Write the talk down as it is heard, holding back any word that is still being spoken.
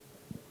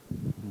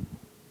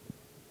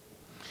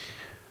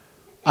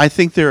I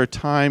think there are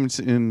times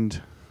in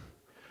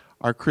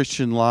our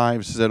Christian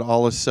lives that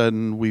all of a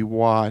sudden we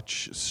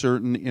watch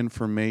certain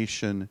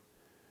information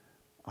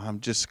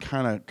just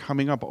kind of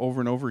coming up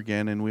over and over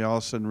again, and we all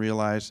of a sudden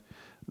realize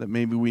that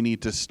maybe we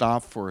need to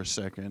stop for a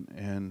second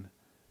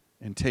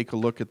and take a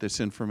look at this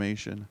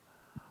information.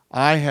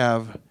 I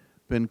have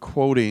been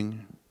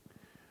quoting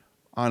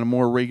on a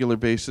more regular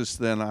basis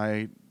than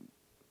I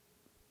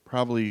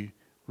probably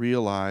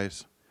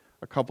realize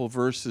a couple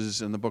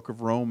verses in the book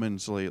of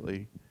Romans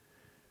lately.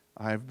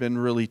 I've been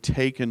really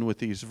taken with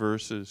these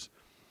verses.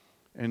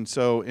 And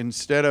so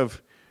instead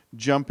of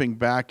jumping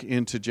back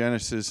into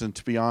Genesis, and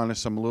to be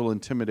honest, I'm a little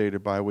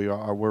intimidated by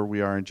where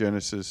we are in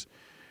Genesis.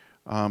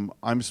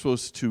 I'm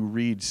supposed to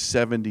read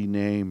 70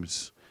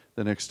 names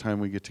the next time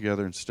we get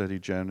together and study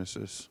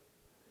Genesis.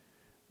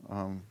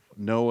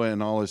 Noah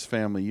and all his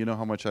family, you know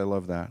how much I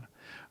love that.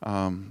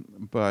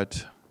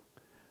 But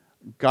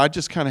God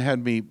just kind of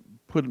had me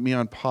put me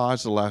on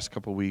pause the last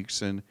couple of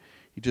weeks, and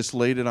He just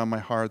laid it on my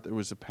heart. There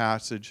was a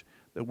passage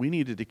that we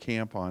needed to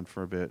camp on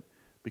for a bit,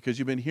 because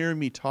you've been hearing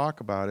me talk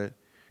about it,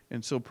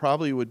 and so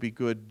probably it would be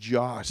good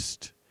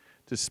just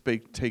to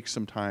take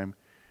some time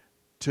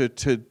to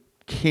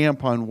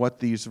camp on what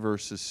these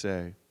verses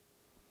say.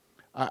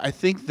 I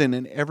think that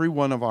in every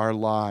one of our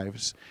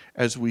lives,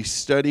 as we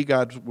study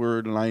God's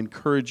Word, and I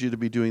encourage you to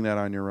be doing that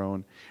on your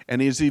own,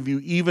 and as if you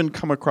even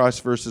come across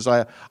verses,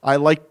 I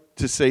like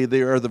to say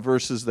they are the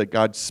verses that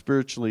God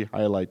spiritually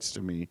highlights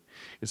to me.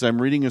 As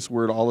I'm reading His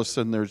Word, all of a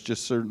sudden there's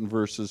just certain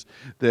verses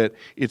that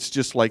it's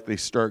just like they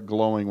start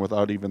glowing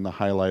without even the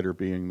highlighter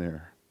being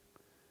there.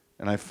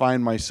 And I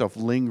find myself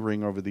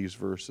lingering over these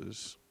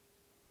verses.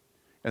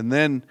 And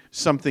then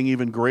something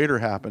even greater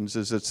happens,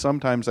 is that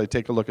sometimes I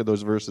take a look at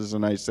those verses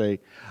and I say,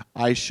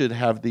 I should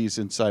have these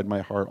inside my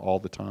heart all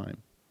the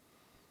time.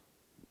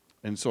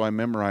 And so I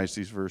memorize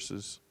these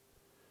verses.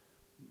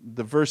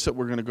 The verse that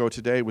we're going to go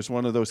today was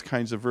one of those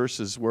kinds of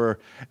verses where,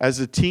 as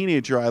a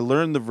teenager, I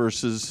learned the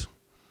verses.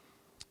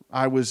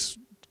 I was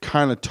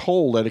kind of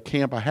told at a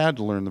camp I had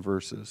to learn the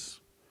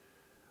verses.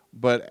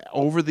 But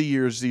over the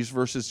years, these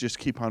verses just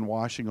keep on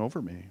washing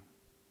over me.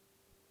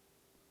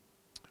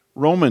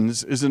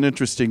 Romans is an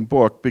interesting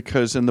book,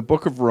 because in the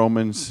book of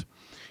Romans,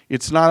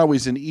 it's not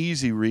always an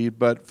easy read,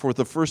 but for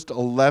the first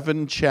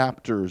 11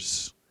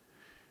 chapters,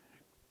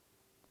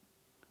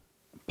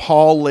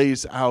 Paul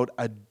lays out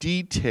a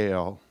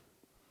detail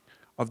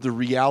of the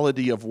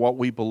reality of what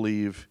we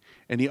believe,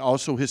 and he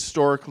also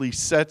historically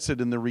sets it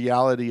in the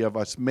reality of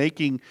us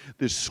making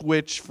this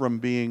switch from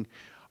being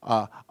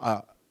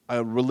a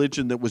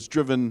religion that was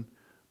driven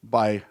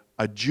by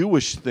a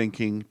Jewish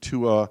thinking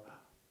to a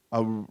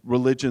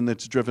religion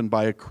that's driven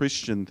by a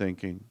Christian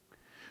thinking.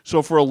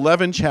 So for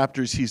 11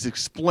 chapters, he's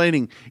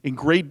explaining in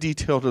great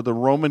detail to the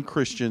Roman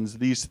Christians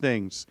these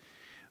things.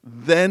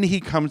 Then he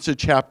comes to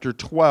chapter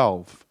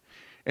 12,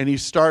 and he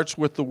starts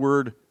with the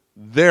word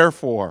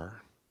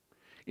therefore.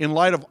 In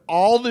light of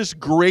all this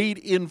great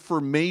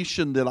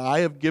information that I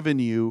have given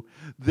you,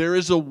 there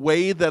is a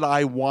way that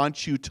I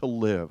want you to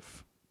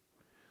live.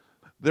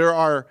 There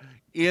are,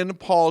 in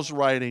Paul's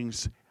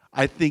writings,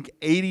 I think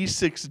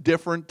 86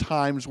 different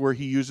times where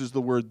he uses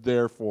the word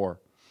therefore.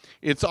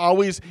 It's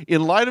always,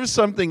 in light of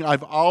something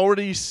I've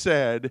already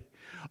said,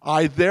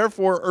 I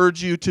therefore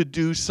urge you to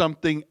do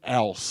something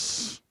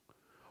else.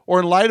 Or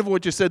in light of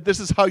what you said, this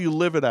is how you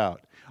live it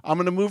out. I'm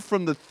going to move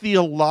from the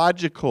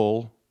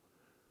theological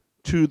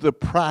to the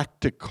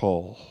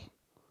practical.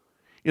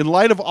 In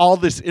light of all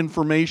this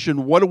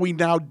information, what do we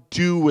now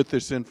do with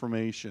this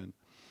information?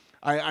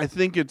 I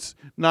think it's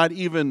not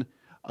even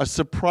a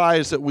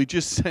surprise that we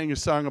just sang a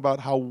song about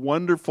how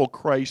wonderful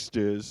Christ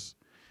is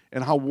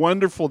and how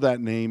wonderful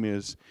that name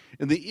is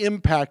and the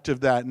impact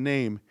of that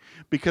name,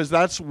 because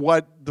that's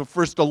what the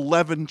first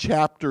 11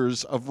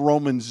 chapters of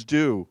Romans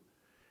do.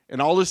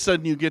 And all of a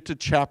sudden you get to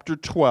chapter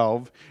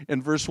 12,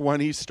 and verse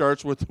 1, he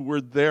starts with the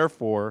word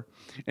therefore,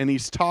 and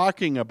he's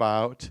talking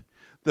about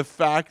the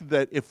fact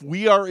that if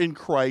we are in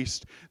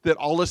Christ, that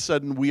all of a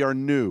sudden we are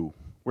new.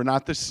 We're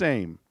not the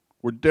same.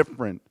 We're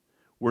different.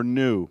 We're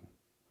new.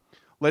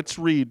 Let's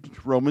read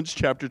Romans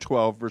chapter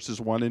 12, verses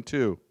 1 and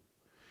 2.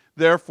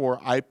 Therefore,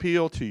 I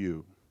appeal to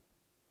you,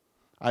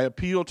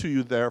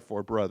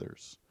 therefore,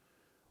 brothers,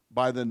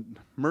 by the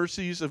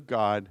mercies of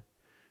God,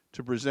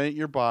 to present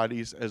your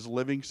bodies as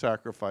living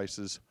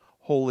sacrifices,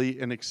 holy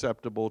and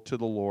acceptable to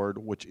the Lord,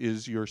 which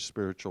is your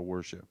spiritual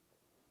worship.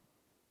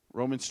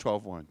 Romans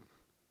 12:1.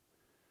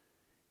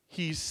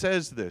 He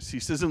says this. He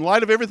says, in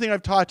light of everything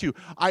I've taught you,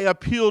 I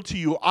appeal to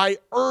you, I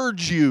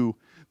urge you,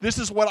 this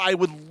is what I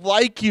would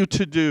like you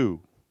to do.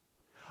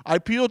 I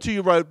appeal to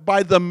you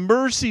by the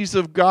mercies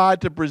of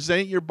God to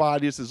present your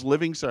bodies as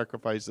living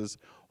sacrifices,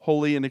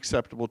 holy and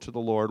acceptable to the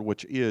Lord,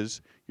 which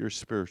is your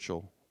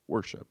spiritual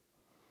worship.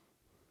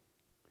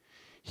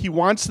 He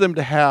wants them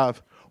to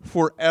have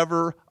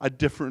forever a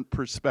different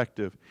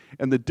perspective.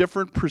 And the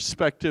different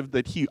perspective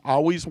that he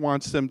always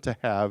wants them to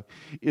have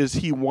is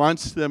he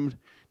wants them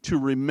to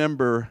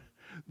remember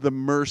the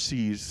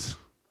mercies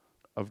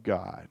of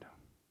God.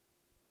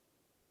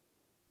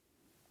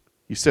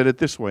 He said it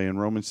this way in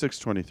Romans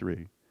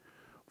 6:23.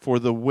 For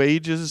the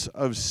wages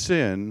of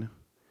sin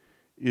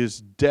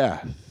is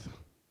death,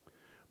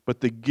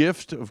 but the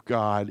gift of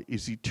God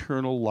is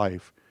eternal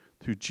life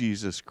through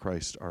Jesus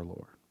Christ our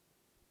Lord.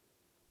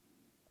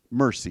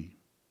 Mercy.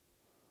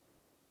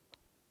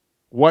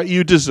 What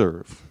you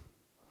deserve,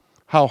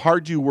 how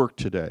hard you work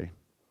today,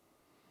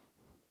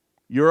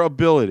 your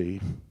ability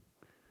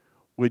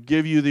would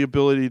give you the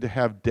ability to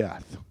have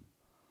death.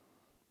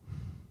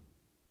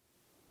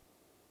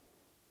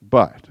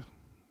 But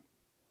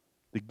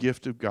the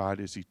gift of God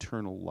is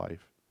eternal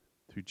life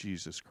through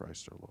Jesus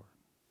Christ our Lord.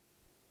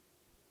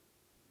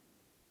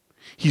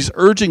 He's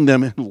urging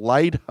them in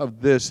light of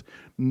this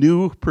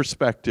new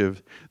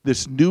perspective,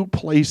 this new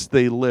place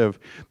they live,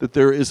 that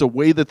there is a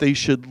way that they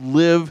should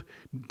live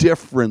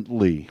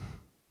differently.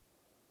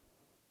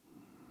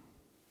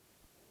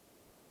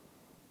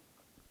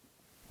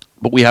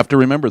 But we have to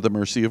remember the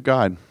mercy of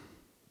God.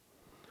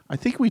 I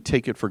think we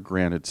take it for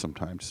granted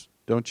sometimes,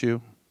 don't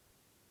you?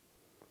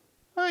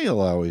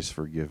 You'll always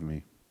forgive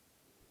me.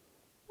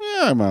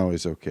 Yeah, I'm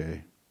always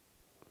okay.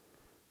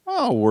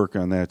 I'll work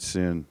on that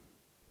sin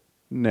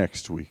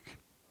next week.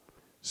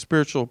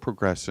 Spiritual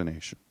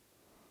procrastination.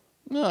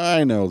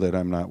 I know that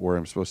I'm not where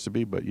I'm supposed to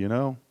be, but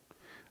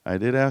I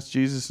did ask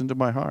Jesus into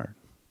my heart.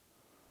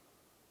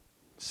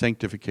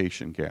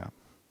 Sanctification gap.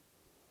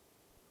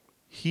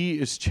 He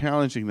is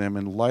challenging them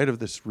in light of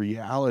this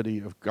reality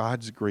of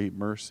God's great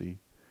mercy,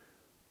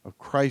 of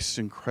Christ's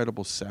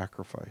incredible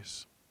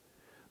sacrifice,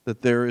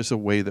 that there is a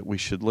way that we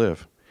should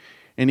live.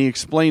 And he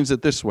explains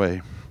it this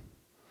way.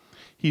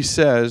 He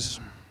says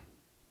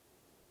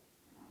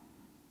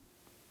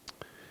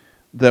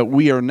that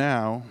we are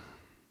now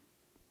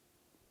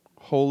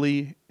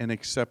holy and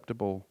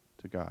acceptable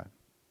to God.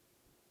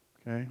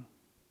 Okay?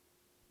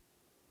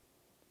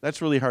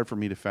 That's really hard for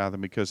me to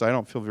fathom because I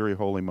don't feel very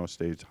holy most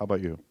days. How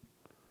about you?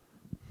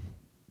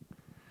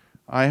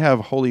 I have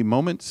holy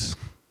moments.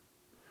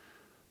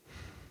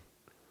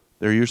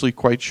 They're usually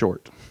quite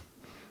short.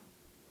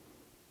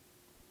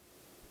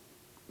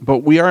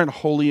 But we aren't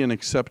holy and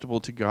acceptable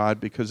to God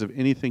because of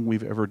anything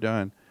we've ever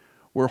done.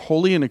 We're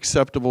holy and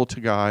acceptable to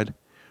God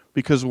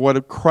because of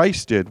what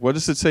Christ did. What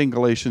does it say in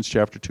Galatians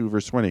chapter 2,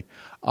 verse 20?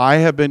 I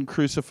have been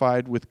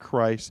crucified with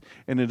Christ,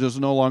 and it is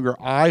no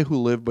longer I who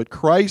live, but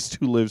Christ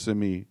who lives in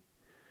me.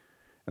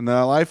 And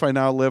the life I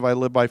now live, I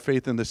live by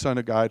faith in the Son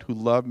of God who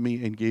loved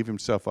me and gave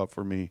himself up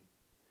for me.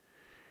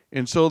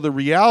 And so the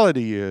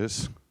reality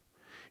is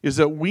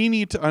that we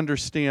need to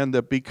understand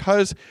that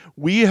because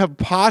we have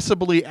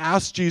possibly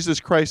asked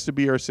Jesus Christ to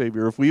be our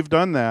Savior, if we've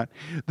done that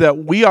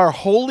we are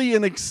holy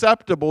and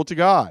acceptable to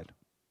God.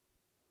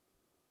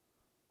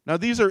 Now,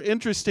 these are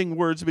interesting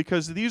words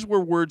because these were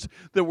words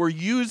that were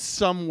used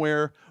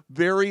somewhere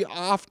very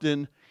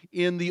often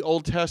in the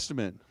Old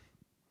Testament.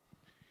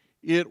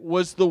 It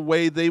was the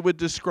way they would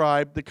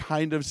describe the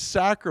kind of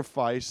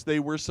sacrifice they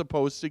were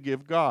supposed to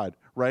give God,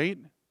 right?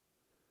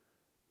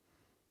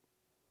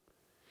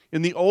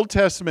 In the Old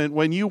Testament,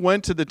 when you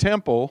went to the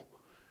temple,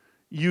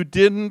 you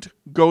didn't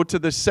go to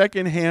the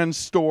secondhand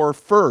store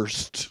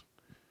first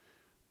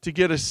to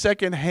get a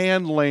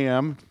secondhand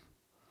lamb,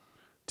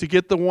 to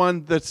get the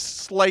one that's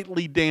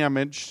slightly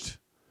damaged,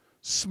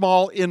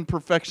 small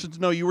imperfections.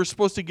 No, you were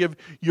supposed to give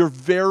your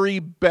very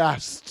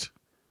best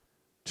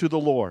to the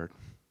Lord.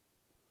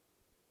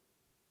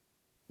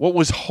 What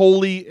was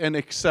holy and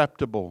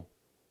acceptable,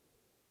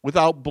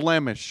 without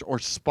blemish or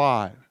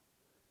spot.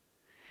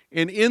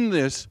 And in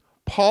this,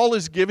 Paul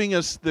is giving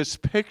us this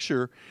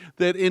picture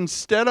that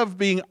instead of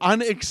being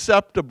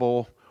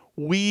unacceptable,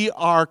 we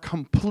are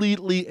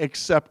completely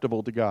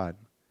acceptable to God.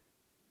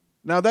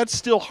 Now, that's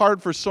still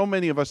hard for so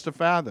many of us to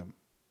fathom.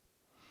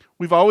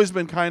 We've always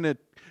been kind of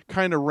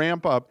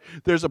ramp up.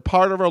 There's a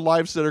part of our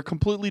lives that are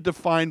completely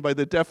defined by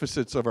the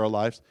deficits of our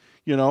lives.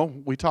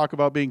 We talk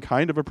about being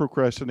kind of a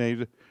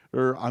procrastinator,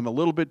 or I'm a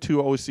little bit too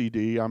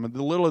OCD, I'm a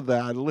little of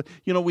that.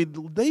 We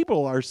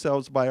label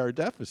ourselves by our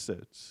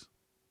deficits.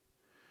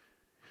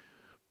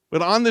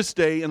 But on this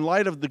day, in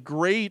light of the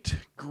great,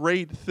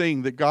 great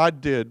thing that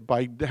God did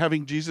by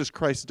having Jesus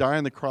Christ die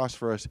on the cross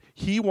for us,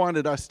 he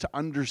wanted us to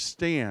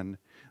understand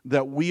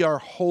that we are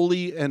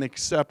holy and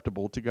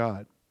acceptable to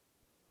God.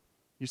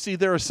 You see,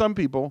 there are some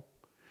people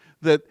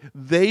that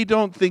they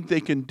don't think they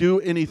can do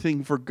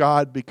anything for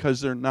God because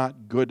they're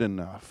not good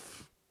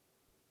enough.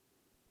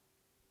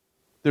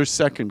 They're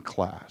second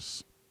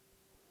class.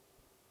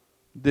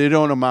 They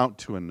don't amount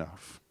to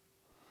enough.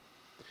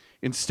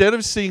 Instead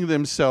of seeing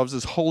themselves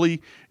as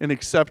holy and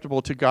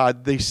acceptable to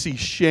God, they see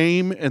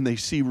shame and they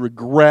see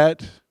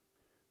regret.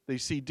 They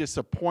see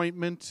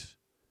disappointment.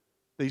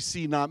 They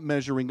see not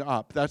measuring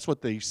up. That's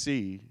what they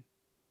see.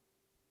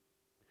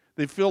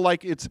 They feel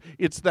like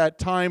it's that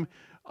time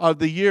of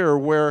the year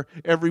where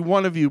every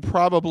one of you,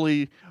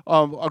 probably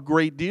a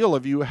great deal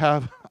of you,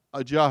 have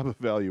a job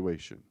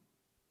evaluation.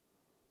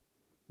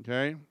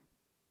 Okay?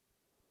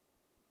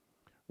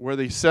 Where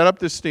they set up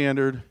the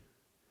standard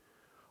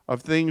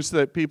of things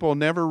that people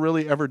never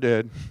really ever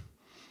did,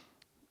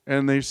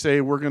 and they say,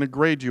 we're going to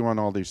grade you on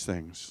all these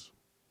things.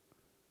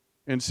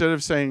 Instead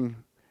of saying,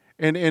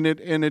 And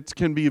it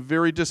can be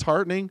very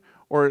disheartening,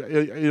 or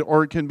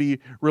it can be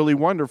really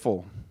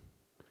wonderful.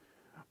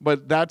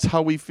 But that's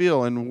how we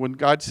feel. And when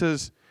God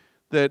says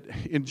that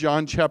in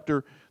John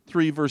chapter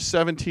 3, verse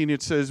 17,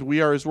 it says,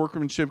 we are his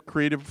workmanship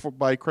created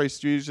by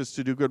Christ Jesus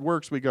to do good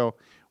works, we go,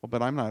 well,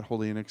 but I'm not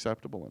holy and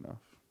acceptable enough.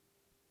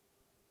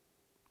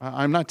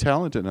 I'm not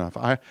talented enough.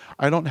 I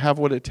don't have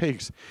what it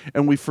takes.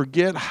 And we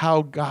forget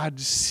how God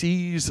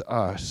sees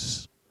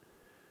us.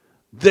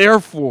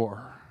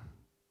 Therefore,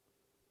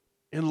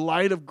 in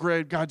light of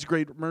God's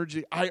great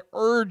mercy, I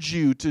urge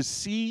you to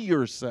see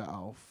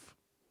yourself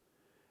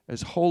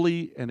as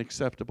holy and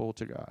acceptable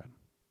to God.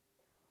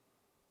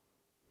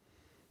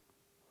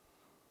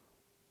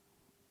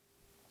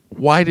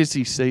 Why does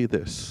he say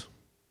this?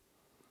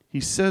 He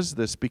says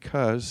this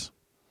because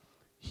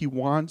he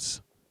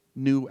wants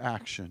new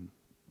action.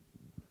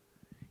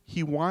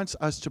 He wants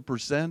us to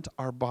present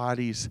our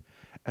bodies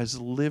as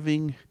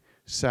living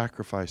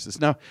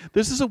sacrifices. Now,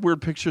 this is a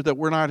weird picture that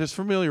we're not as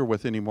familiar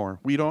with anymore.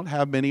 We don't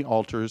have many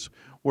altars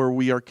where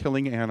we are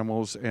killing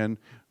animals and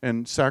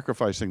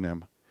sacrificing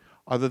them,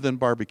 other than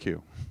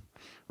barbecue.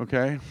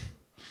 Okay?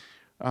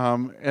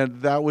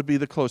 And that would be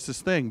the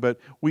closest thing. But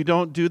we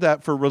don't do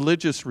that for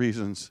religious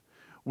reasons.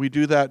 We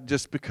do that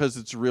just because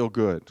it's real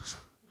good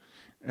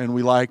and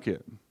we like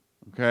it.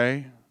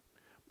 Okay?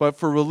 But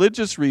for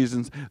religious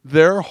reasons,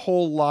 their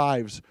whole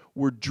lives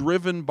were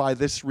driven by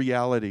this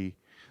reality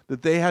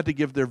that they had to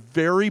give their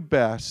very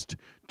best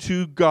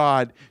to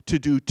God to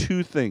do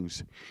two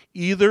things.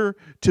 Either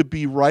to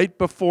be right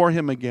before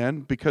him again,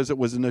 because it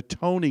was an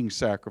atoning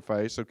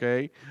sacrifice,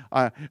 okay?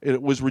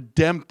 It was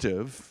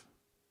redemptive,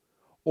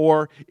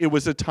 or it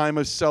was a time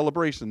of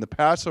celebration. The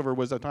Passover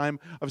was a time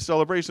of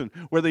celebration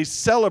where they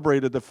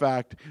celebrated the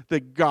fact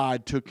that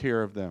God took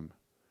care of them.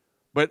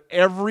 But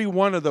every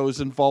one of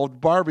those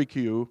involved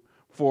barbecue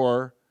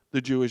for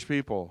the Jewish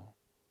people.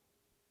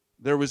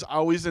 There was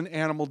always an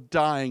animal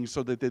dying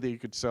so that they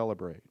could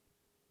celebrate.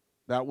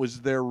 That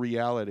was their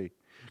reality.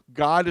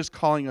 God is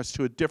calling us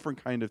to a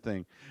different kind of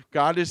thing.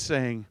 God is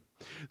saying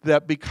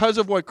that because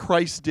of what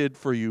Christ did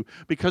for you,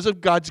 because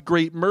of God's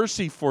great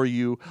mercy for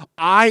you,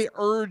 I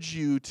urge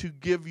you to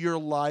give your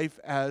life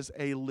as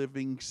a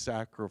living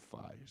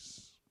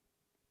sacrifice.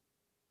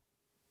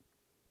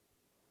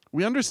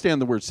 We understand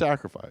the word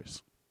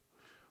sacrifice.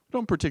 We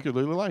don't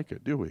particularly like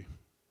it, do we?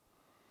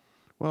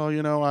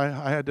 Well,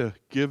 I had to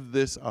give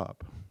this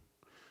up.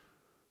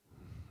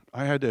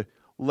 I had to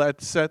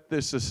set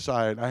this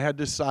aside. I had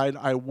to decide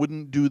I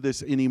wouldn't do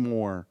this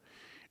anymore.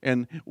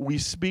 And we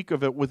speak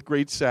of it with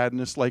great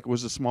sadness like it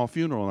was a small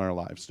funeral in our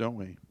lives, don't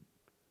we?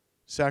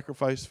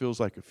 Sacrifice feels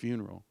like a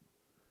funeral.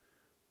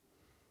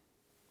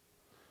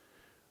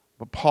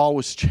 But Paul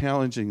was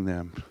challenging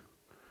them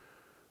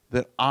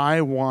that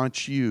I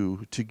want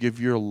you to give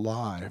your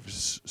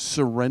lives,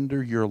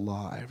 surrender your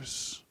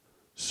lives,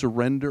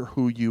 surrender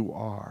who you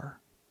are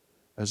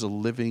as a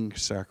living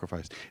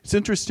sacrifice. It's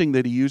interesting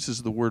that he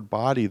uses the word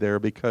body there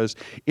because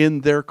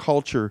in their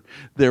culture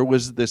there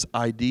was this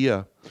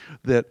idea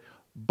that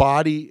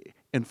body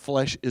and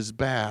flesh is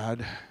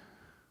bad,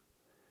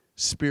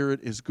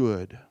 spirit is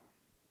good.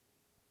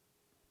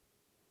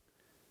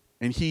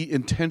 And he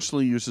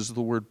intentionally uses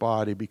the word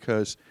body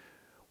because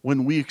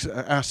when we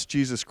ask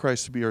Jesus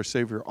Christ to be our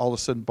Savior, all of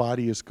a sudden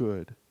body is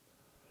good.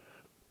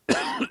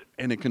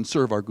 And it can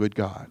serve our good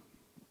God.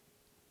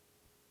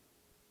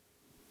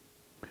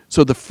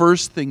 So the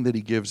first thing that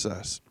he gives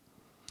us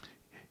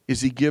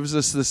is he gives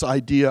us this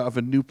idea of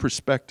a new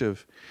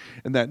perspective.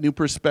 And that new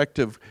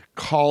perspective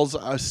calls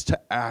us to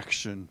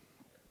action.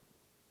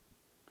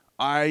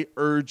 I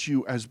urge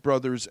you as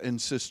brothers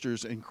and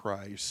sisters in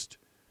Christ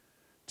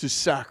to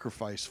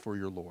sacrifice for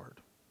your Lord.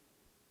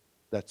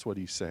 That's what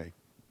he's saying.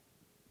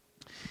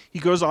 He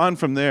goes on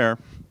from there,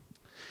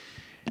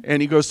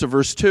 and he goes to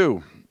verse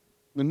 2.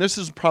 And this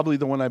is probably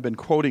the one I've been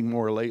quoting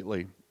more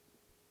lately.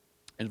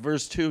 In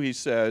verse 2, he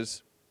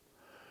says,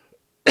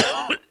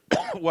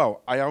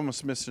 well, I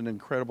almost missed an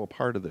incredible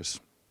part of this.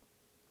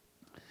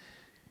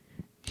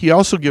 He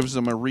also gives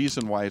them a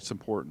reason why it's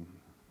important.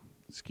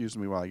 Excuse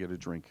me while I get a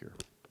drink here.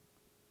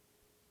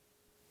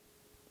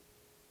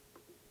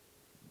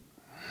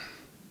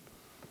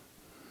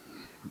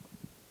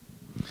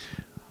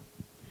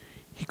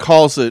 He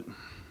calls it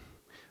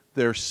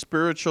their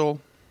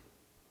spiritual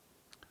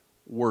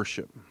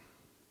worship.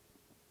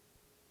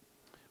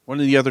 One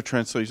of the other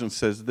translations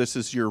says, this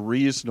is your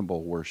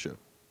reasonable worship.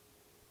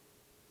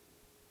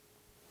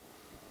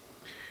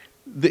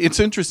 It's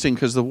interesting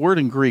because the word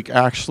in Greek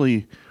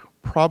actually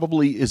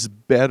probably is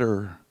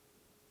better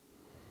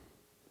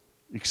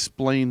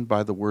explained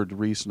by the word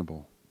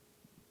reasonable.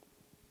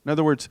 In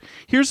other words,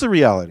 here's the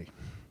reality.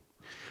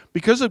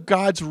 Because of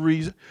God's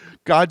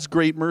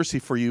great mercy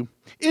for you,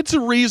 it's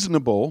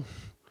reasonable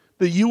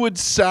that you would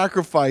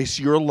sacrifice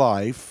your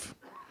life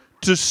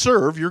to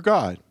serve your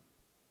God.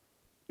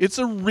 It's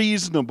a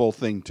reasonable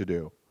thing to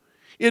do.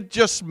 It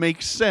just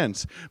makes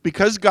sense.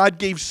 Because God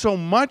gave so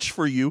much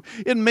for you,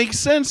 it makes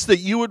sense that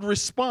you would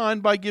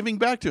respond by giving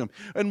back to him.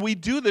 And we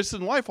do this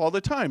in life all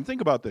the time.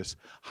 Think about this.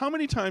 How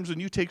many times when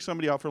you take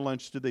somebody out for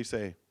lunch did they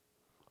say,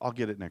 I'll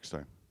get it next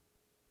time?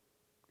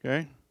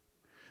 Okay?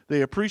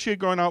 They appreciate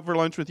going out for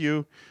lunch with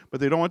you, but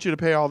they don't want you to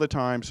pay all the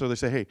time. So they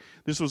say, hey,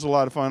 this was a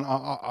lot of fun,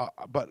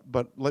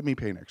 but let me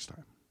pay next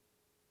time.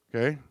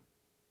 Okay?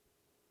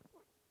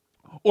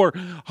 Or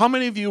how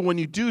many of you, when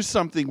you do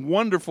something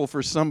wonderful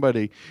for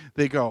somebody,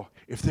 they go,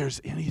 if there's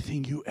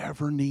anything you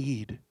ever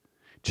need,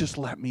 just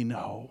let me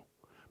know,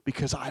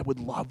 because I would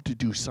love to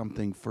do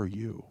something for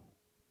you.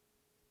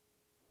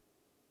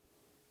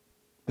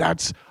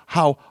 That's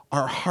how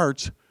our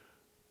hearts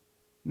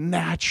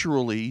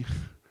naturally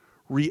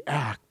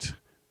react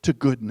to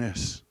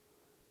goodness,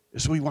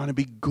 is we want to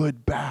be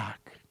good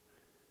back.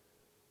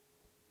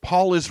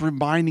 Paul is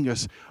reminding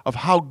us of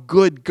how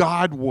good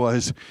God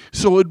was,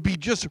 so it would be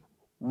just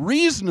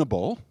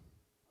reasonable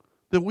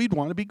that we'd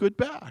want to be good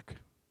back.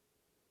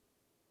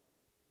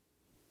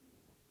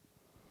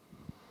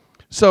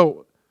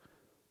 So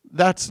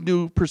that's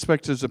New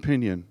Perspectives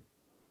opinion.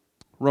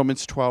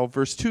 Romans 12,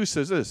 verse 2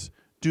 says this,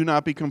 do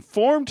not be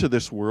conformed to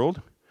this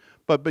world,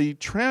 but be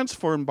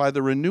transformed by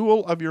the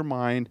renewal of your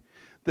mind,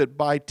 that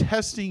by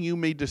testing you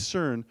may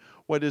discern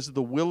what is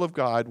the will of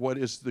God, what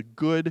is the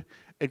good,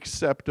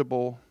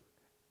 acceptable,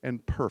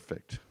 and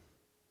perfect.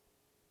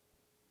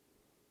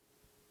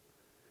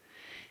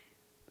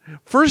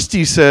 First,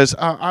 he says,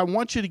 I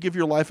want you to give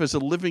your life as a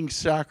living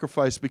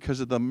sacrifice because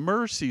of the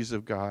mercies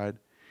of God.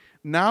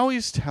 Now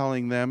he's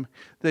telling them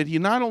that he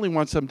not only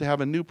wants them to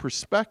have a new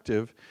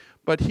perspective,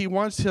 but he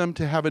wants them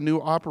to have a new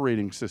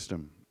operating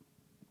system.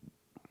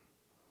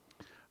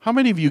 How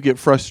many of you get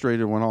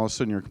frustrated when all of a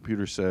sudden your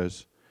computer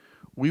says,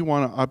 we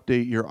want to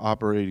update your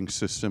operating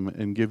system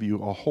and give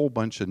you a whole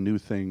bunch of new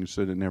things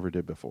that it never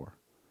did before?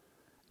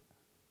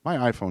 My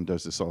iPhone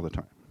does this all the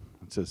time.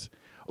 It says,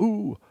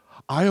 ooh,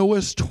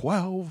 iOS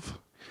 12,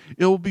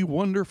 it'll be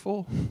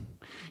wonderful.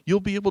 You'll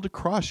be able to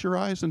cross your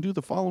eyes and do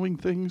the following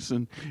things.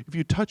 And if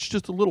you touch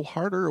just a little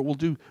harder, it will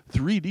do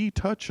 3D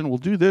touch and we'll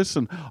do this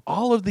and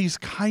all of these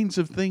kinds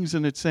of things.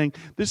 And it's saying,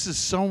 this is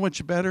so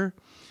much better.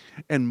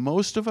 And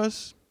most of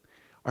us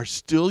are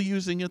still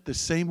using it the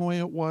same way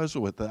it was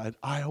with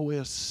that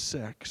iOS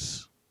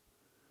 6.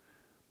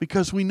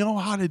 Because we know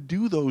how to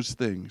do those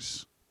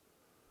things.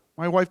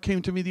 My wife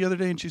came to me the other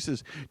day and she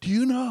says, do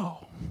you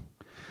know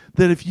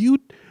that if you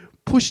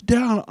push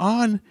down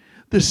on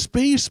the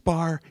space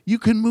bar, you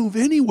can move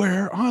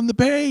anywhere on the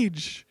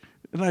page?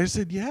 And I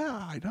said,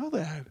 yeah, I know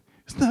that.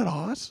 Isn't that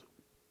awesome?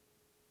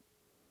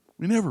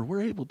 We never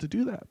were able to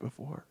do that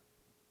before.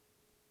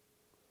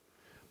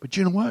 But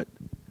you know what?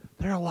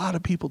 There are a lot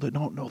of people that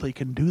don't know they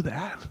can do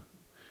that.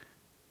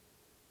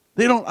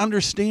 They don't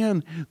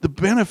understand the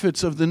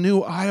benefits of the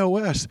new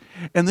iOS.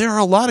 And there are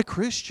a lot of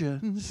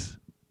Christians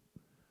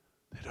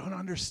that don't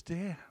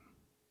understand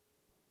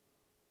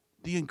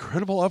the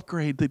incredible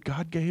upgrade that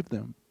God gave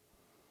them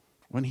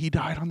when he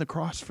died on the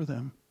cross for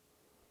them.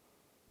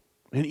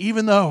 And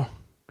even though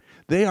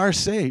they are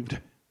saved,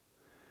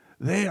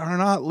 they are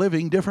not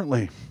living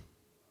differently.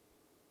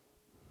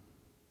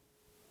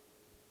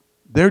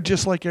 They're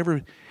just like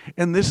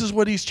and this is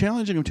what he's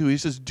challenging them to. He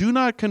says, do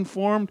not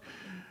conform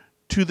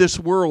to this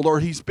world, or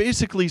he's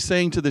basically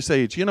saying to this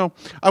age. You know,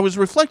 I was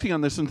reflecting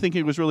on this and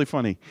thinking it was really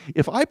funny.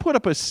 If I put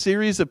up a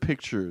series of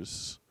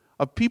pictures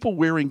of people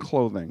wearing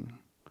clothing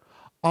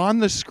on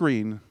the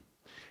screen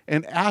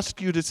and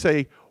ask you to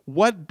say,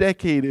 what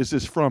decade is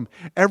this from?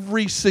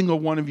 Every single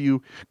one of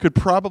you could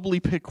probably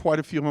pick quite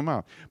a few of them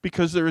out,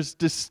 because there is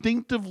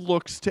distinctive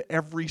looks to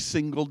every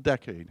single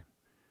decade.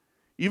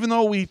 Even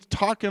though we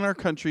talk in our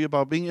country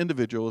about being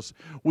individuals,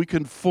 we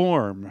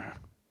conform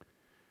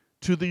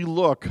to the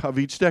look of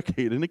each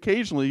decade. And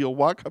occasionally you'll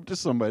walk up to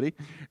somebody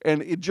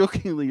and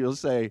jokingly you'll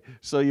say,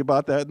 so you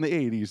bought that in the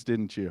 80s,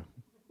 didn't you?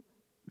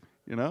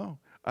 You know,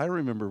 I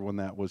remember when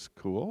that was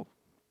cool.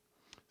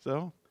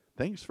 So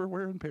thanks for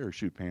wearing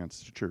parachute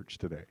pants to church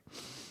today.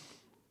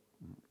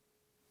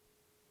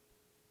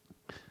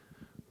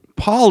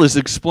 Paul is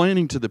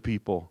explaining to the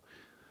people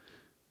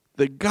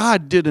that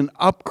God did an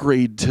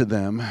upgrade to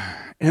them,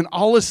 and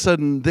all of a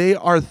sudden they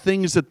are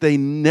things that they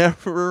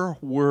never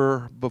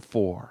were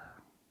before.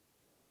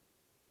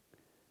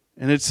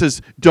 And it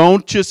says,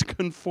 don't just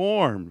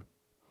conform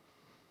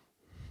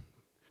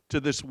to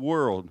this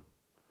world,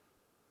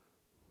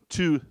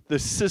 to the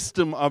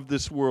system of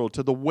this world,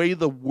 to the way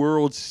the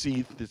world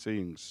sees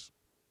things,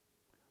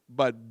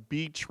 but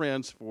be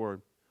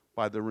transformed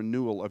by the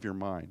renewal of your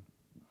mind.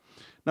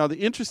 Now, the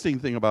interesting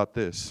thing about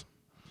this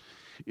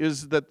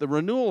is that the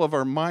renewal of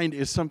our mind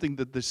is something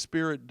that the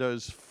Spirit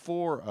does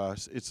for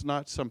us. It's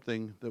not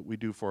something that we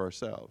do for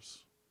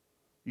ourselves.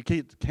 You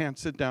can't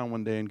sit down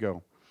one day and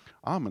go,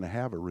 I'm going to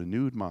have a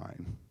renewed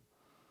mind.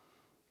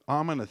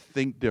 I'm going to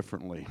think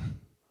differently.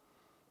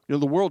 You know,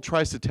 the world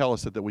tries to tell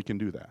us that we can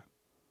do that.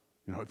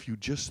 You know, if you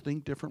just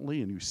think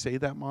differently and you say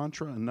that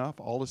mantra enough,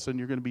 all of a sudden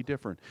you're going to be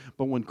different.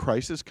 But when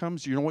crisis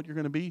comes, you know what you're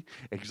going to be?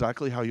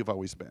 Exactly how you've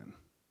always been.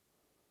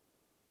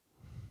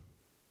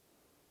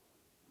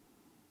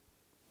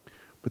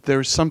 But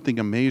there's something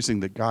amazing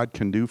that God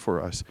can do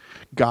for us.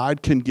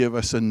 God can give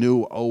us a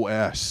new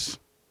OS.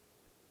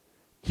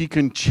 He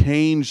can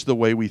change the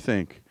way we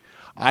think.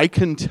 I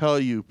can tell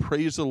you,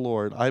 praise the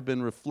Lord, I've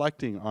been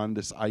reflecting on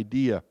this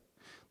idea.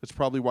 That's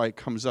probably why it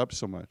comes up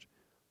so much.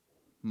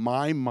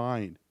 My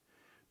mind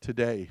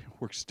today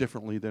works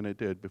differently than it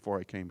did before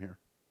I came here.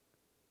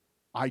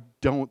 I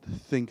don't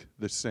think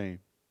the same.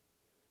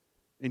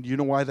 And you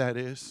know why that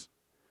is?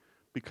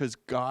 Because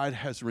God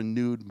has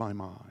renewed my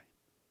mind.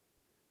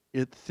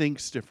 It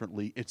thinks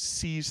differently. It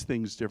sees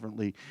things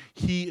differently.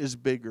 He is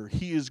bigger.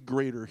 He is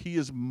greater. He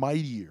is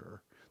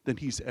mightier than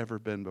he's ever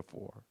been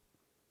before.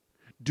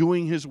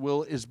 Doing his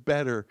will is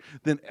better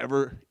than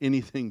ever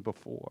anything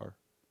before.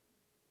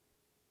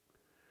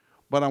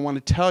 But I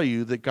want to tell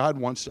you that God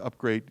wants to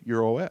upgrade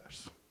your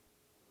OS.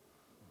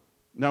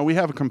 Now, we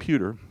have a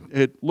computer.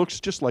 It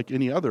looks just like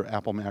any other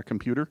Apple Mac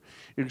computer,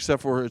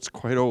 except for it's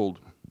quite old.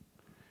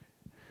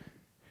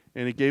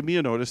 And it gave me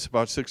a notice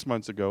about 6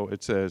 months ago.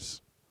 It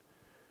says,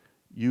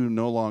 you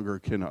no longer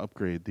can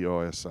upgrade the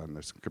OS on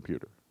this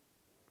computer.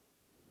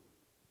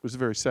 It was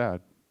very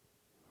sad.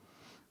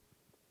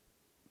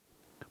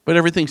 But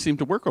everything seemed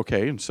to work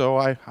okay, and so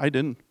I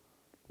didn't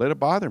let it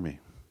bother me.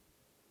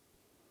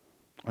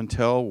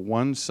 Until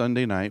one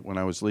Sunday night when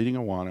I was leading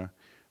Awana,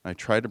 I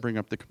tried to bring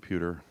up the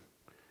computer,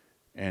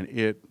 and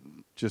it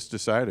just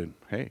decided,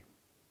 hey,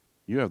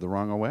 you have the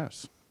wrong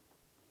OS.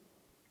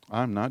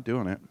 I'm not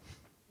doing it.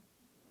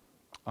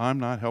 I'm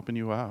not helping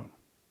you out.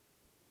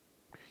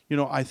 You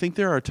know, I think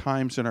there are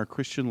times in our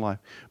Christian life,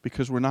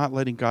 because we're not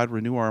letting God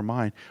renew our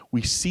mind,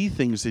 we see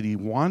things that he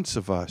wants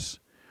of us.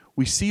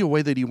 We see a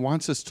way that he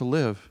wants us to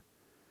live.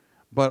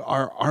 But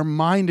our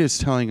mind is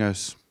telling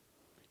us,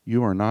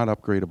 you are not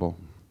upgradable.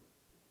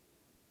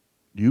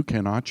 You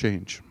cannot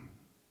change.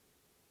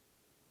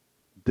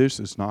 This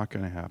is not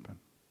going to happen.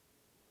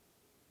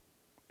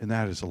 And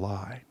that is a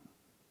lie.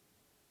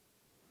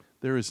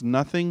 There is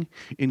nothing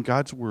in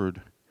God's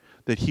word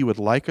that he would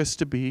like us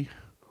to be,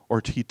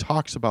 or he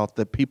talks about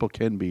that people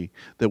can be,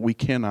 that we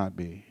cannot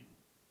be.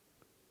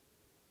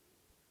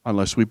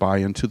 Unless we buy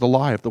into the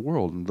lie of the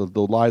world. And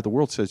the lie of the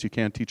world says you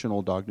can't teach an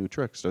old dog new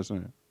tricks, doesn't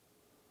it?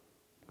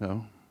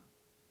 No.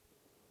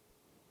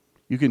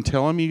 You can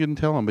tell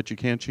them, but you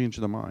can't change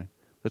the mind.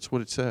 That's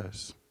what it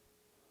says.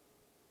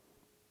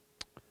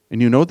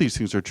 And you know these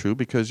things are true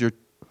because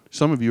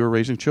some of you are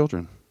raising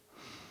children.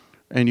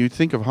 And you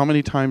think of how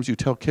many times you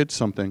tell kids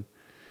something,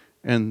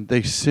 and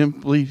they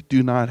simply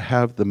do not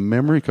have the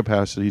memory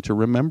capacity to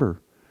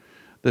remember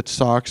that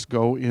socks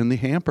go in the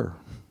hamper.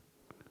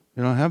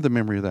 They don't have the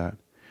memory of that.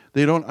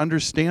 They don't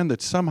understand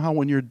that somehow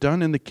when you're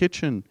done in the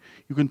kitchen,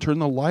 you can turn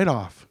the light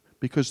off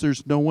because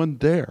there's no one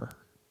there.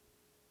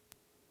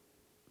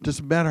 It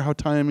doesn't matter how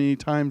many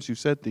times you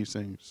said these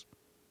things.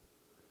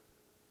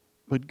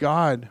 But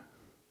God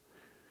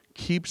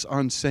keeps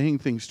on saying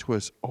things to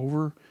us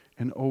over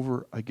and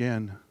over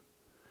again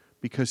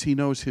because he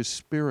knows his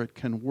Spirit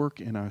can work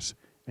in us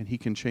and he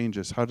can change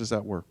us. How does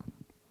that work?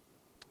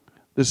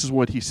 This is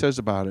what he says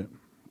about it.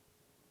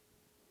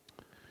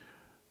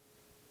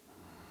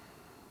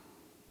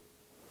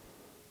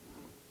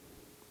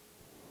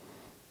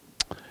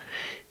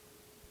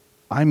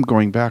 I'm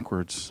going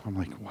backwards. I'm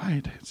like, why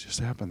did it just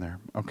happen there?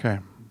 Okay.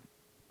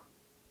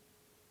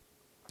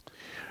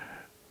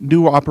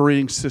 New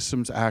operating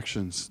systems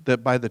actions,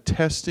 that by the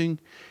testing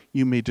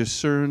you may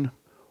discern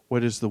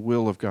what is the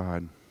will of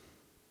God.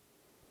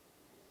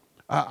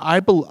 I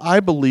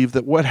believe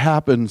that what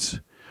happens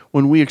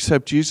when we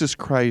accept Jesus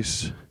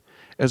Christ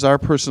as our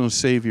personal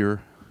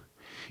Savior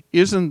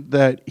isn't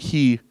that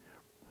he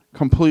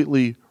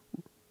completely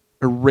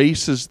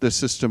erases the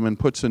system and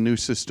puts a new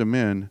system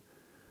in,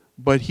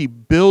 but he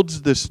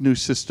builds this new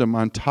system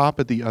on top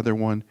of the other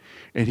one,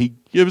 and he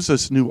gives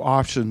us new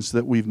options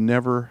that we've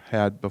never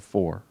had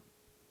before.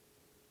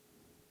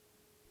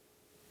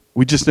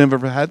 We just never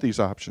had these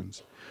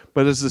options.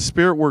 But as the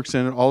Spirit works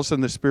in it, all of a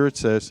sudden the Spirit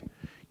says,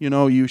 you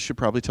know, you should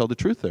probably tell the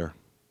truth there.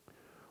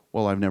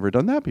 Well, I've never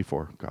done that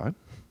before, God.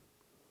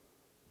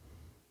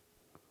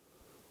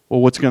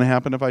 Well, what's going to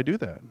happen if I do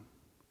that?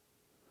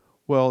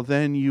 Well,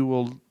 then you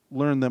will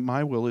learn that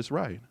my will is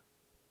right.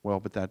 Well,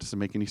 but that doesn't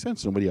make any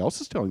sense. Nobody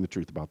else is telling the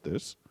truth about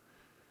this.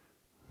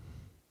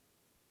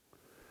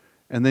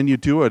 And then you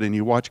do it and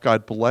you watch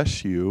God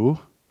bless you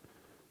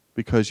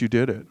because you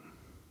did it.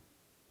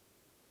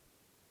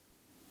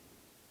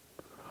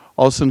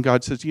 All of a sudden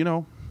God says, you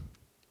know,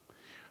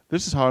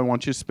 this is how I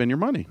want you to spend your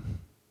money.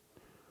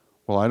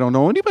 Well, I don't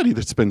know anybody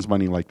that spends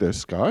money like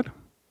this, God.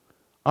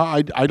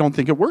 I don't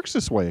think it works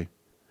this way.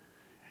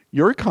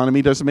 Your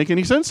economy doesn't make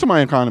any sense to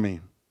my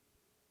economy.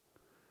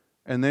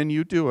 And then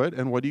you do it,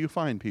 and what do you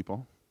find,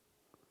 people?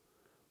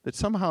 That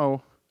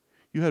somehow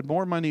you had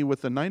more money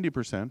with the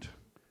 90%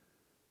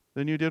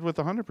 than you did with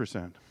the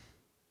 100%.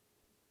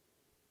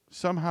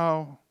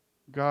 Somehow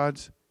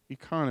God's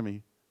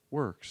economy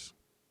works.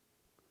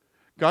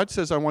 God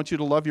says, I want you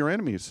to love your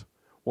enemies.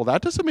 Well,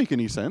 that doesn't make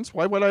any sense.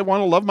 Why would I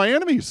want to love my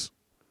enemies?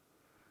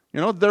 You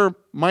know, they're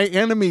my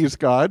enemies,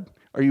 God.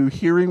 Are you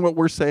hearing what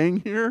we're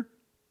saying here?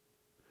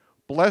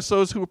 Bless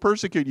those who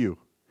persecute you.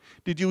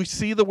 Did you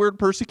see the word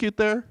persecute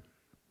there?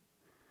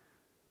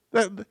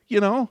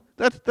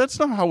 That's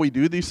not how we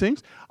do these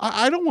things.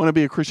 I don't want to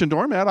be a Christian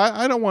doormat.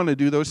 I don't want to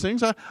do those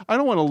things. I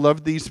don't want to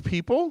love these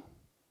people.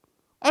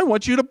 I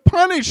want you to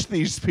punish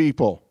these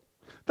people.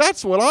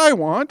 That's what I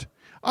want.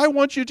 I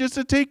want you just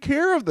to take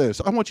care of this.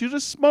 I want you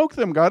to smoke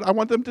them, God. I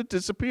want them to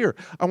disappear.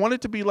 I want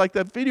it to be like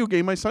that video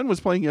game my son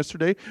was playing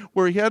yesterday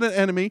where he had an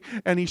enemy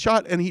and he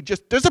shot and he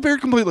just disappeared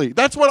completely.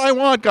 That's what I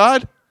want,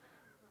 God.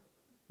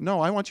 No,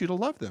 I want you to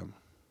love them.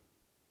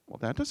 Well,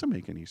 that doesn't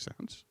make any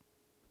sense.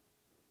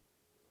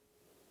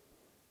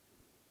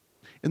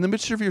 In the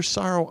midst of your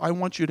sorrow, I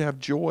want you to have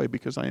joy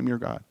because I am your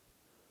God.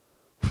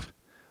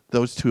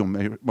 Those two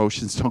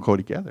emotions don't go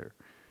together.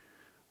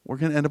 We're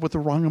going to end up with the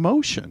wrong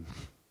emotion.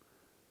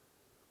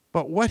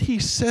 But what he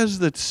says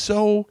that's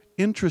so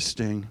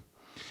interesting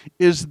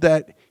is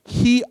that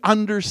he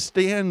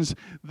understands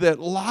that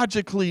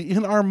logically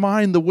in our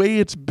mind, the way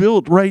it's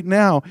built right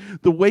now,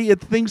 the way it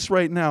thinks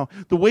right now,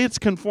 the way it's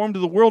conformed to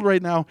the world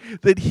right now,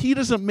 that he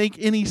doesn't make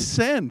any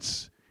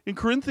sense. In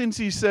Corinthians,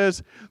 he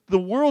says, the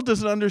world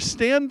doesn't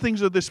understand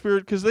things of the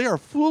Spirit because they are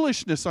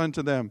foolishness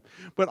unto them.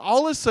 But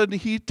all of a sudden,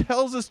 he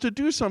tells us to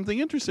do something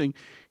interesting.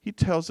 He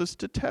tells us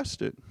to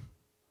test it.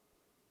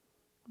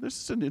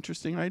 This is an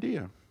interesting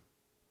idea.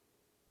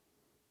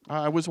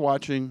 I was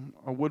watching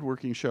a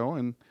woodworking show,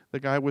 and the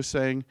guy was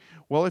saying,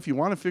 well, if you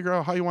want to figure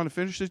out how you want to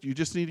finish it, you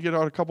just need to get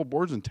out a couple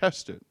boards and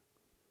test it.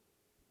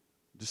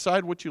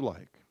 Decide what you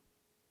like.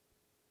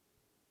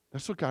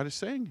 That's what God is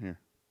saying here.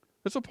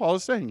 That's what Paul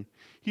is saying.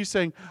 He's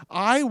saying,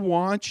 I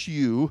want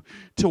you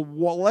to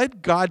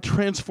let God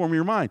transform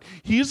your mind.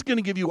 He's going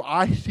to give you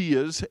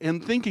ideas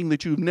and thinking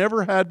that you've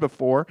never had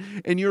before,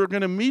 and you're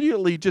going to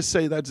immediately just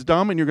say, that's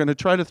dumb, and you're going to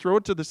try to throw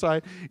it to the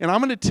side. And I'm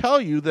going to tell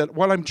you that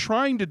what I'm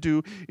trying to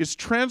do is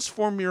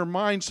transform your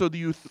mind so that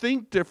you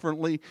think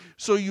differently,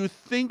 so you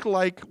think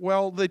like,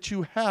 well, that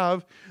you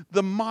have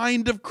the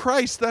mind of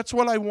Christ. That's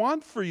what I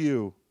want for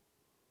you.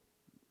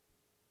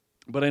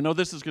 But I know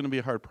this is going to be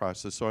a hard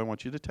process, so I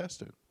want you to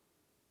test it.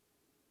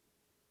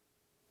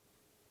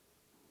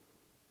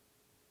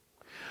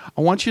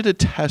 I want you to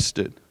test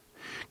it.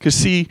 Because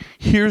see,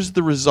 here's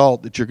the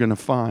result that you're going to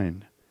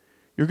find.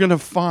 You're going to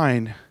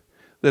find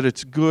that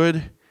it's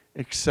good,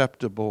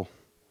 acceptable,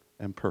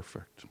 and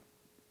perfect.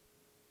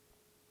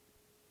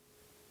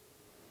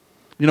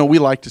 You know, we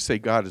like to say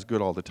God is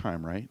good all the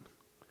time, right?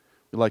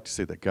 We like to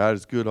say that God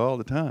is good all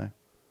the time.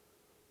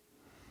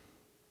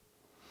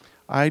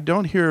 I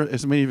don't hear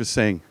as many of us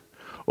saying,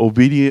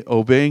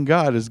 obeying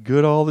God is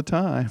good all the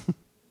time.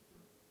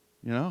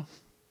 You know?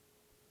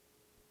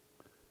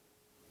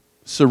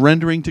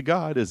 Surrendering to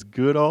God is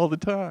good all the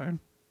time.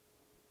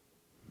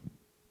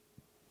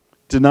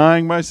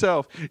 Denying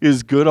myself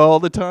is good all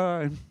the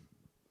time.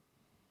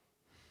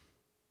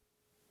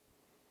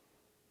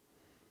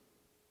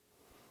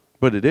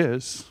 But it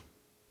is.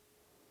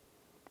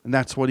 And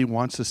that's what he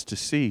wants us to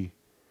see.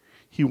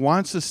 He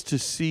wants us to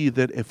see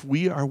that if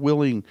we are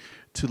willing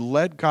to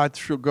let God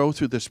go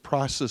through this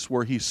process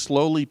where he's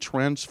slowly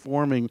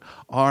transforming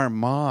our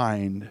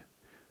mind,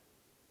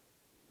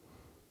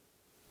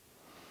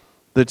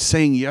 that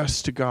saying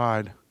yes to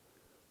God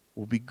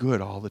will be good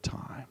all the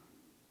time.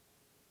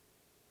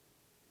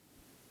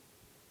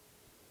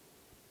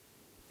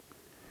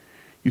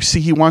 You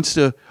see, he wants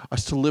us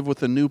to live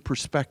with a new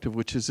perspective,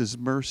 which is his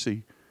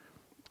mercy.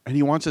 And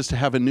he wants us to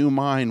have a new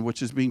mind,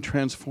 which is being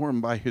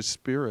transformed by his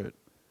Spirit,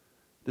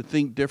 to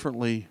think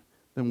differently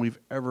than we've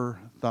ever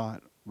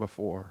thought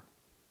before.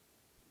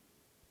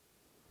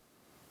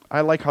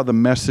 I like how the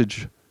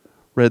Message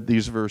read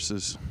these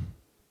verses.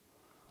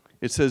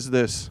 It says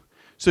this,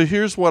 so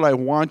here's what I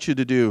want you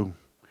to do,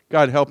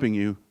 God helping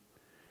you.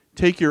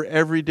 Take your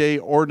everyday,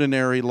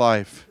 ordinary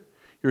life,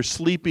 your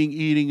sleeping,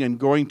 eating, and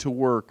going to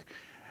work,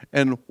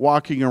 and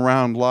walking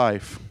around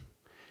life,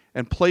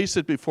 and place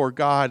it before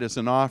God as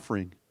an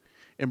offering.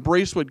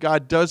 Embrace what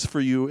God does for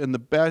you and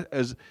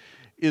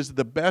is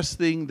the best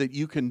thing that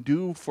you can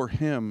do for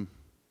him.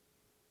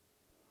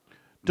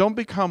 Don't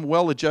become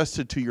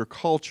well-adjusted to your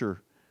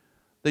culture,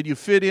 that you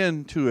fit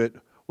into it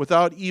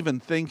without even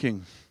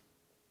thinking.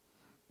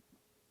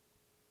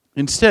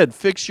 Instead,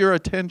 fix your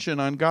attention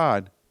on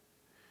God.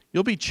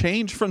 You'll be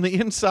changed from the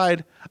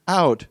inside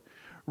out,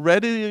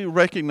 readily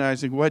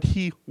recognizing what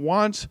he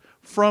wants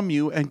from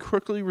you and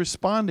quickly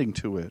responding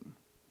to it.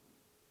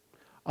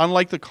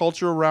 Unlike the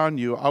culture around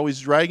you, always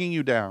dragging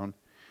you down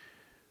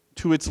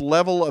to its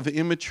level of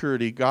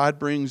immaturity, God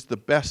brings the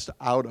best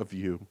out of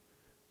you,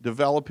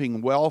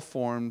 developing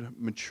well-formed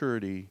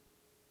maturity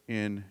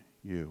in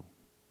you.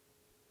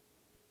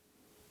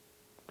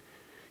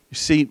 You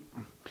see,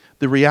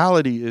 the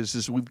reality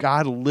is we've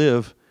got to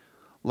live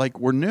like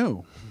we're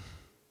new.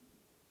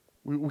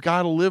 We've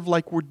got to live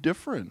like we're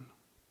different.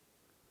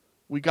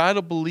 We got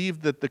to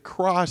believe that the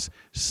cross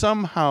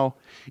somehow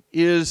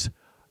is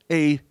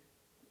a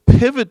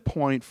pivot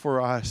point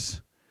for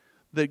us,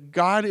 that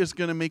God is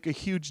going to make a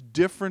huge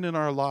difference in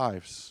our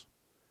lives.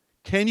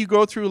 Can you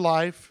go through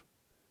life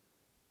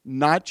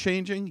not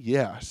changing?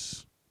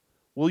 Yes.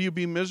 Will you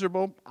be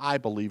miserable? I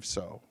believe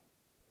so.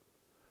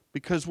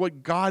 Because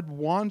what God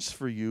wants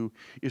for you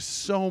is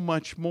so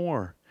much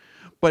more.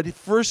 But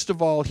first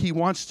of all, He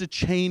wants to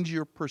change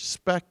your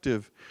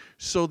perspective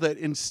so that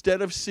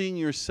instead of seeing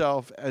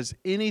yourself as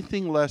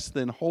anything less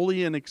than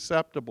holy and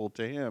acceptable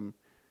to Him,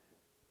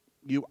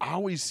 you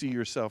always see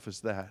yourself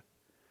as that.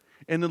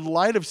 And in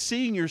light of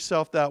seeing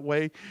yourself that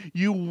way,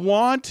 you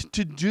want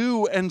to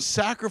do and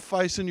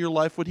sacrifice in your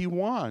life what He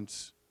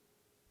wants.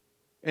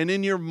 And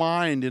in your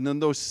mind, and in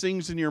those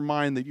things in your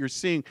mind that you're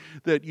seeing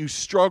that you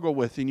struggle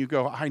with, and you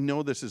go, I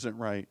know this isn't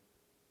right.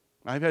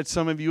 I've had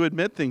some of you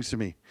admit things to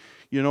me.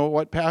 You know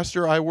what,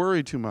 Pastor, I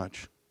worry too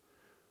much.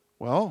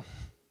 Well,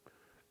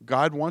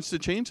 God wants to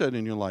change that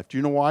in your life. Do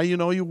you know why you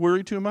know you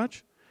worry too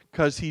much?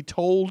 Because He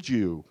told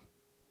you.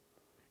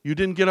 You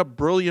didn't get up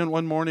brilliant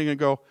one morning and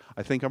go,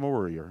 I think I'm a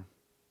worrier.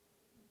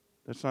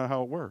 That's not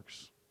how it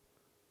works.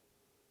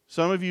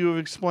 Some of you have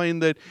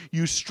explained that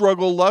you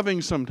struggle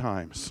loving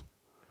sometimes.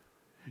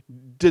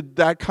 Did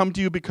that come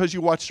to you because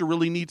you watched a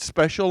really neat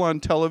special on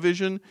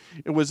television?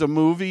 It was a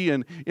movie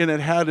and it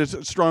had a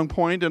strong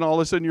point, and all of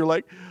a sudden you're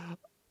like,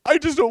 I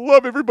just don't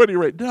love everybody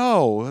right.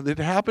 No, it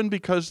happened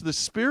because the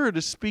Spirit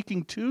is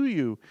speaking to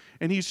you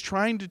and He's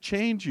trying to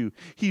change you.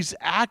 He's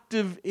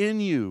active in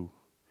you.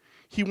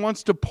 He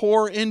wants to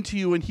pour into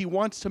you, and He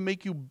wants to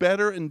make you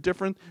better and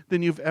different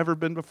than you've ever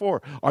been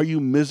before. Are you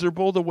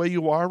miserable the way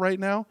you are right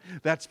now?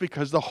 That's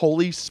because the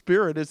Holy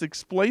Spirit has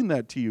explained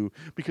that to you.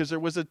 Because there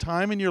was a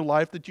time in your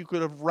life that you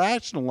could have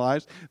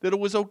rationalized that it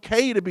was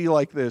okay to be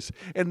like this.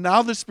 And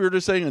now the Spirit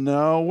is saying,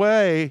 no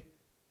way.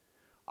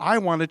 I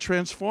want to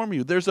transform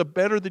you. There's a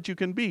better that you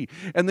can be.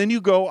 And then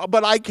you go,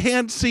 but I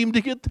can't seem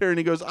to get there. And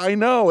He goes, I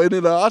know. Isn't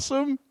it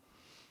awesome?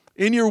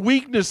 In your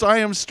weakness, I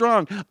am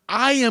strong.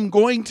 I am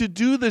going to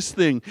do this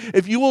thing.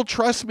 If you will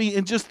trust me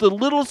in just the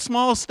little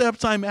small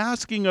steps I'm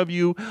asking of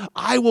you,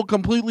 I will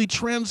completely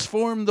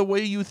transform the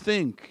way you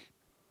think.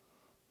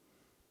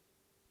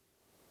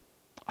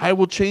 I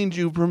will change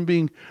you from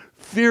being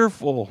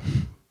fearful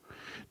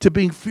to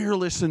being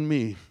fearless in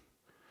me.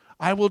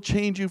 I will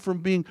change you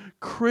from being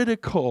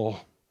critical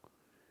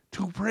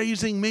to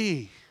praising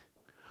me.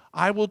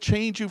 I will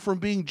change you from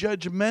being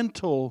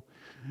judgmental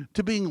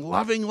to being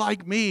loving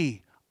like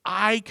me.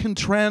 I can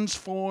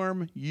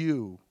transform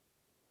you.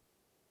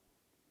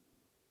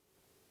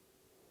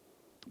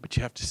 But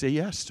you have to say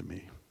yes to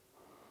me.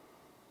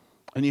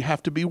 And you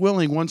have to be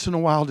willing once in a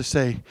while to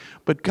say,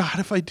 but God,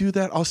 if I do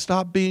that, I'll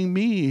stop being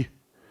me.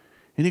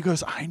 And He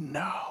goes, I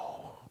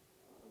know.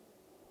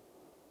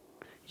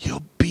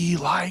 You'll be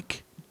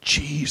like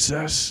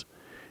Jesus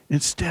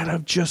instead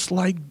of just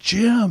like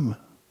Jim.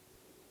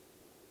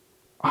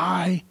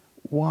 I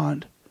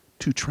want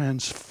to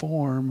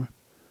transform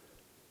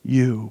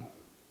you.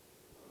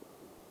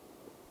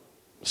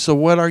 So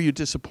what are you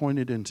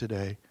disappointed in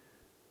today?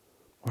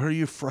 What are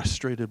you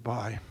frustrated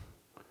by?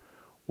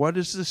 What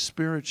is the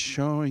Spirit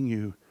showing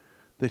you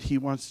that He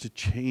wants to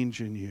change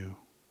in you?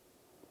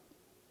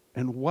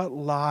 And what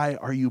lie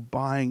are you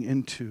buying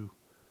into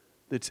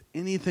that's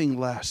anything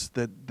less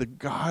that the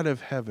God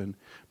of heaven,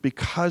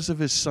 because of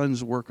His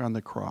Son's work on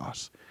the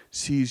cross,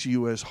 sees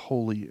you as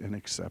holy and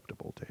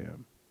acceptable to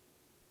Him?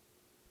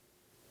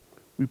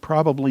 We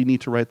probably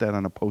need to write that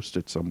on a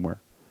Post-it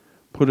somewhere.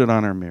 Put it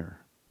on our mirror.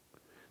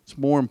 It's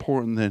more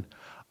important than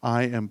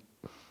I am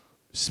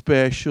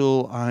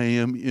special, I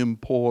am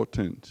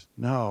important.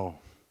 No,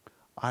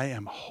 I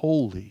am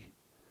holy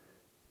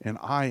and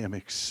I am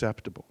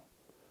acceptable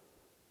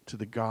to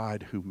the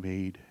God who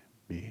made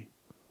me.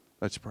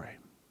 Let's pray.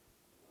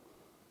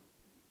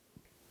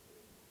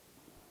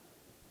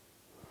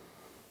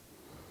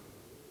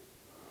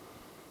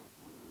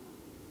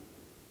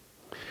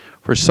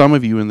 For some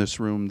of you in this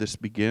room, this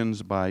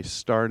begins by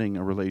starting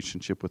a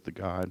relationship with the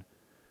God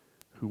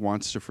who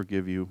wants to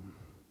forgive you.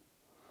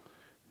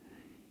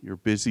 You're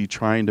busy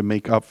trying to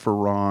make up for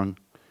wrong,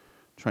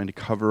 trying to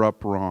cover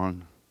up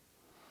wrong.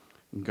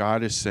 And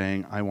God is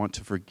saying, I want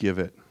to forgive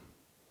it,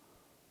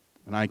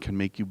 and I can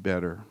make you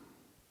better.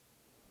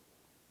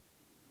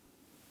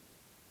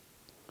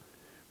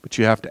 But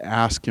you have to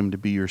ask Him to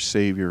be your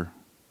Savior.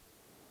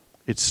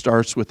 It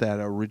starts with that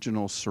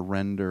original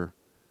surrender,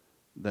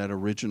 that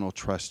original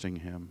trusting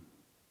Him.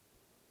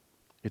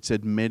 It's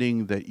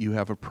admitting that you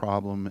have a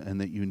problem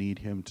and that you need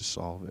Him to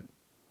solve it.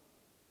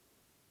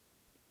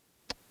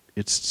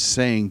 It's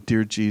saying,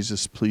 Dear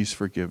Jesus, please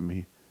forgive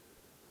me.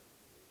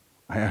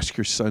 I ask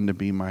your Son to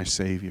be my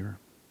Savior.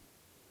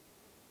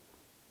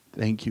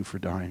 Thank you for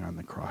dying on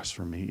the cross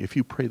for me. If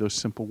you pray those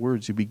simple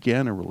words, you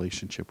began a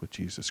relationship with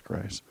Jesus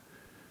Christ.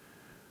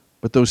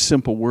 But those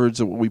simple words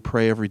are what we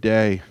pray every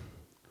day.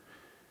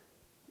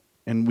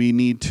 And we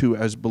need to,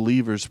 as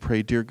believers,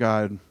 pray, Dear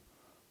God,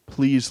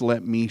 please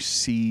let me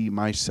see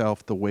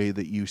myself the way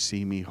that you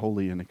see me,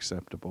 holy and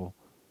acceptable.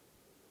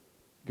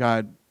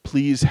 God,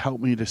 please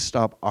help me to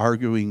stop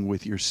arguing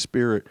with your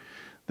Spirit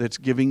that's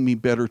giving me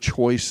better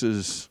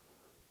choices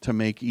to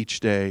make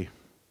each day.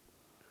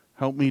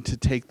 Help me to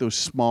take those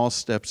small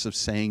steps of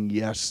saying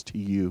yes to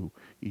you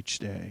each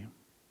day.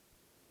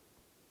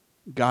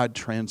 God,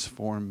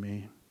 transform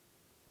me.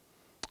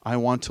 I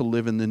want to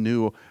live in the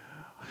new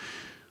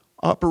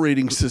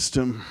operating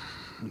system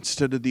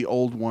instead of the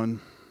old one.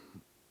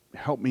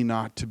 Help me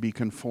not to be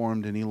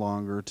conformed any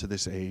longer to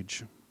this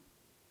age.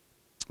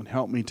 And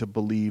help me to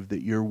believe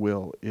that your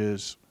will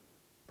is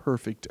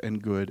perfect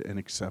and good and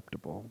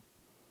acceptable,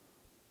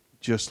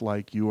 just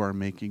like you are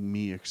making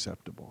me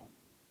acceptable.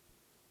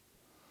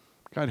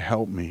 God,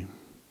 help me.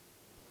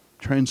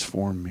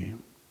 Transform me.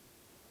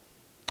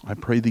 I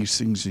pray these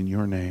things in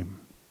your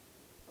name.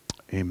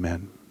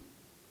 Amen.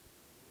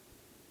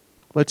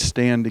 Let's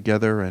stand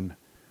together and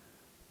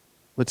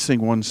let's sing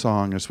one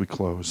song as we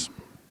close.